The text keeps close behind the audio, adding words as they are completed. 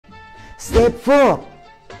Step 4.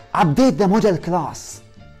 Update the model class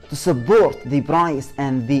to support the price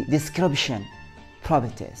and the description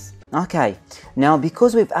properties. Okay, now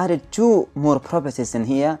because we've added 2 more properties in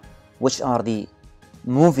here, which are the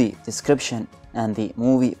movie description and the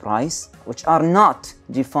movie price, which are not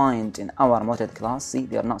defined in our model class. See,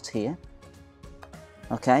 they are not here.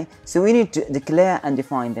 Okay, so we need to declare and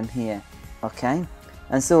define them here. Okay,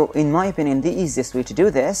 and so in my opinion, the easiest way to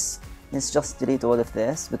do this is just delete all of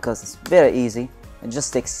this, because it's very easy. It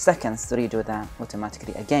just takes seconds to redo that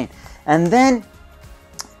automatically again. And then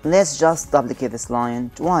let's just duplicate this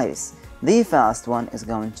line twice. The first one is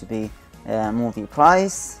going to be movie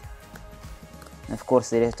price. And of course,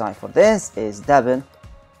 the data type for this is double,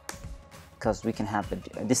 because we can have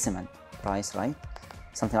a decimal price, right?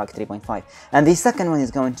 Something like 3.5. And the second one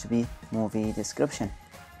is going to be movie description.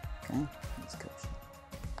 Okay, description.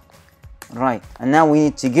 Right, and now we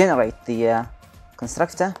need to generate the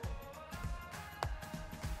constructor.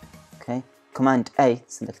 Okay, Command A,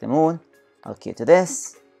 select them all. Okay, to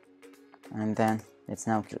this, and then let's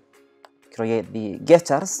now create the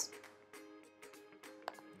getters.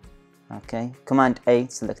 Okay, Command A,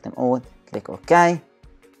 select them all, click OK,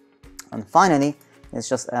 and finally let's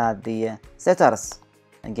just add the setters.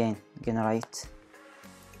 Again, generate,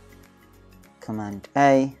 Command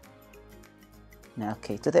A, now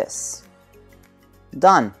OK to this.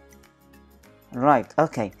 Done. Right,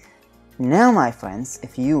 okay. Now my friends,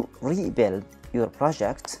 if you rebuild your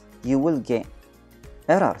project, you will get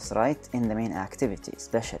errors, right, in the main activity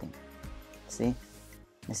especially. See,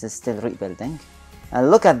 this is still rebuilding. And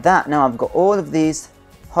look at that, now I've got all of these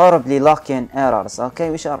horribly lock-in errors,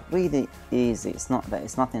 okay, which are really easy. It's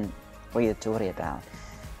nothing really to worry about.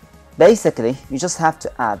 Basically, you just have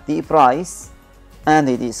to add the price and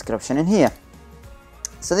the description in here.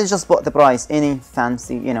 So they just put the price, any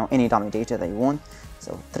fancy, any dummy data that you want.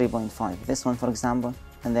 So 3.5, this one for example,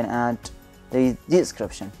 and then add the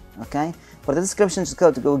description. Okay, for the description, just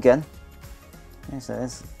go to Google. Okay, so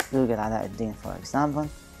let's Google Alauddin for example,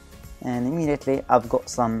 and immediately I've got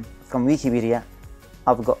some from Wikipedia.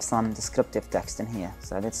 I've got some descriptive text in here.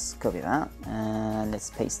 So let's copy that and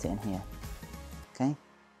let's paste it in here. Okay,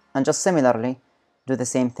 and just similarly do the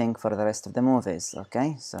same thing for the rest of the movies.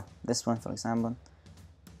 Okay, so this one for example,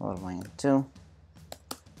 4.2,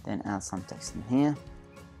 then add some text in here.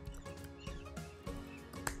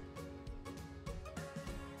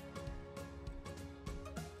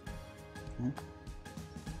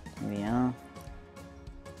 Here we are.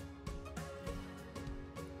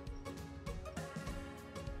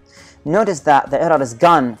 Notice that the error is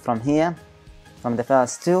gone from here, from the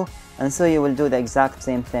first 2, and so you will do the exact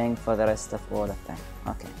same thing for the rest of all of them.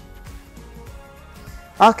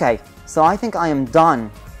 Okay, so I think I am done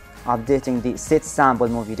updating the set sample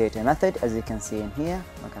movie data method, as you can see in here.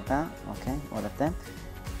 Look at that. Okay, all of them.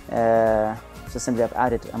 So simply I've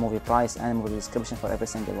added a movie price and a movie description for every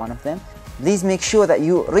single one of them. Please make sure that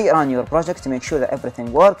you rerun your project to make sure that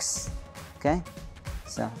everything works. Okay,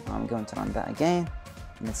 so I'm going to run that again.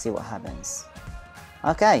 Let's see what happens.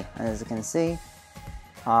 Okay, and as you can see,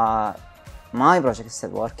 my project is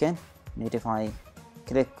still working. And if I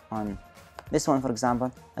click on this one, for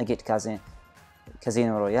example, I get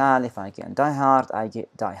Casino Royale. If I get Die Hard, I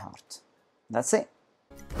get Die Hard. That's it.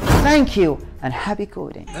 Thank you and happy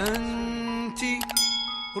coding. أنتِ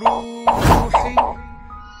روحي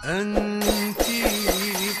أنتِ